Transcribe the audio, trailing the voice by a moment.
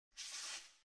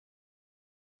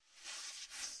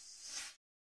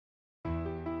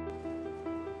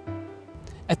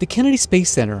At the Kennedy Space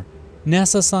Center,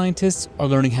 NASA scientists are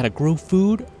learning how to grow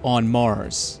food on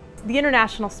Mars. The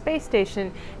International Space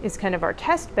Station is kind of our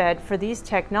test bed for these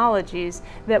technologies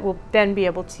that we'll then be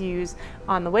able to use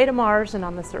on the way to Mars and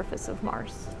on the surface of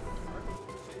Mars.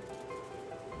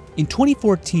 In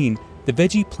 2014, the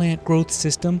Veggie plant growth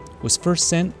system was first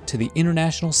sent to the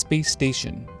International Space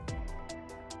Station.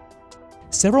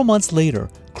 Several months later,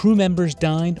 crew members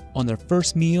dined on their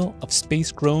first meal of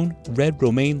space-grown red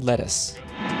romaine lettuce.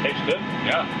 Tastes good?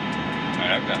 Yeah,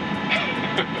 I like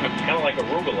that. Kind of like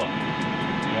arugula.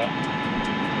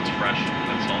 Yeah, it's fresh,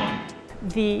 that's all.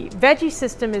 The Veggie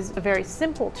system is a very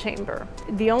simple chamber.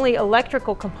 The only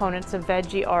electrical components of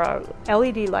Veggie are our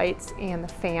LED lights and the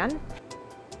fan.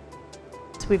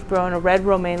 So we've grown a red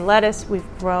romaine lettuce,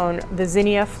 we've grown the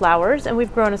zinnia flowers, and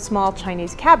we've grown a small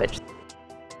Chinese cabbage.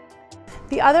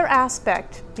 The other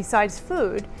aspect, besides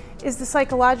food, is the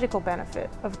psychological benefit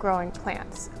of growing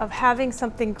plants, of having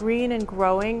something green and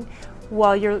growing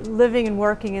while you're living and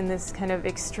working in this kind of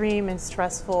extreme and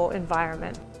stressful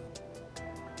environment.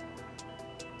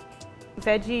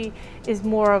 Veggie is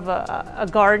more of a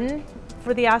garden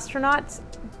for the astronauts,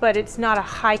 but it's not a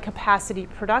high-capacity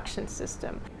production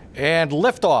system. And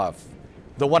liftoff.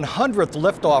 The 100th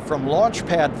liftoff from Launch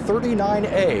Pad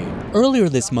 39A. Earlier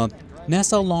this month,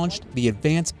 NASA launched the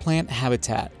Advanced Plant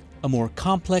Habitat, a more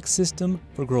complex system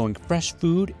for growing fresh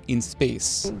food in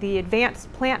space. The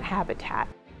Advanced Plant Habitat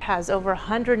has over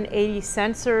 180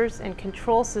 sensors and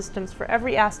control systems for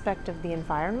every aspect of the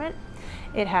environment.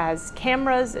 It has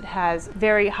cameras, it has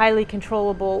very highly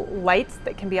controllable lights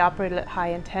that can be operated at high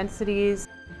intensities.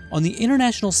 On the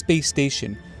International Space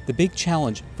Station, the big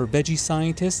challenge for Veggie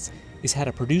scientists is how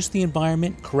to produce the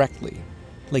environment correctly,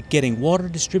 like getting water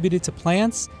distributed to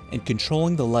plants and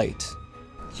controlling the light.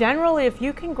 Generally, if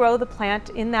you can grow the plant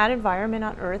in that environment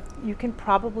on Earth, you can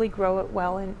probably grow it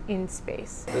well in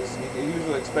space. It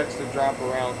usually expects to drop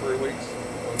around 3 weeks,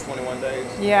 21 days.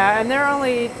 Yeah, and they're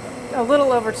only a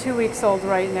little over 2 weeks old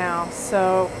right now,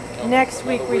 so next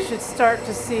week we should start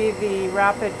to see the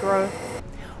rapid growth.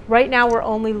 Right now we're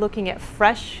only looking at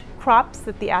fresh crops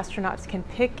that the astronauts can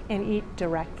pick and eat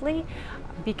directly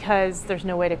because there's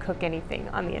no way to cook anything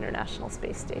on the International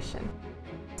Space Station.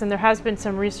 And there has been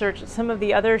some research at some of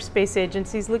the other space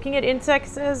agencies looking at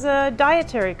insects as a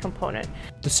dietary component.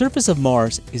 The surface of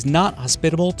Mars is not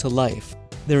hospitable to life.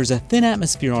 There is a thin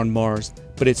atmosphere on Mars,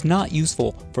 but it's not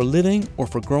useful for living or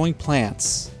for growing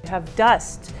plants. You have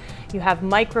dust, you have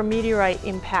micrometeorite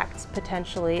impacts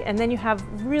potentially, and then you have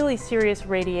really serious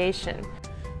radiation.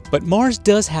 But Mars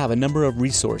does have a number of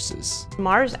resources.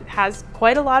 Mars has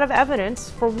quite a lot of evidence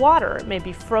for water. It may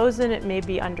be frozen, it may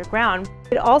be underground.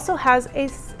 It also has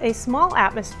a small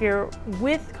atmosphere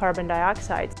with carbon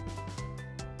dioxide.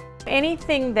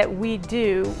 Anything that we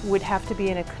do would have to be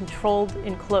in a controlled,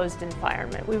 enclosed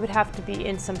environment. We would have to be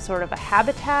in some sort of a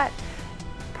habitat,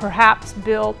 perhaps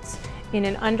built in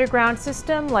an underground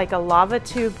system like a lava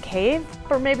tube cave,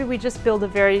 or maybe we just build a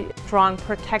very strong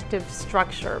protective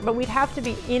structure. But we'd have to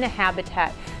be in a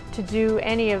habitat to do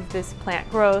any of this plant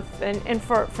growth and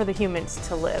for the humans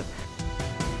to live.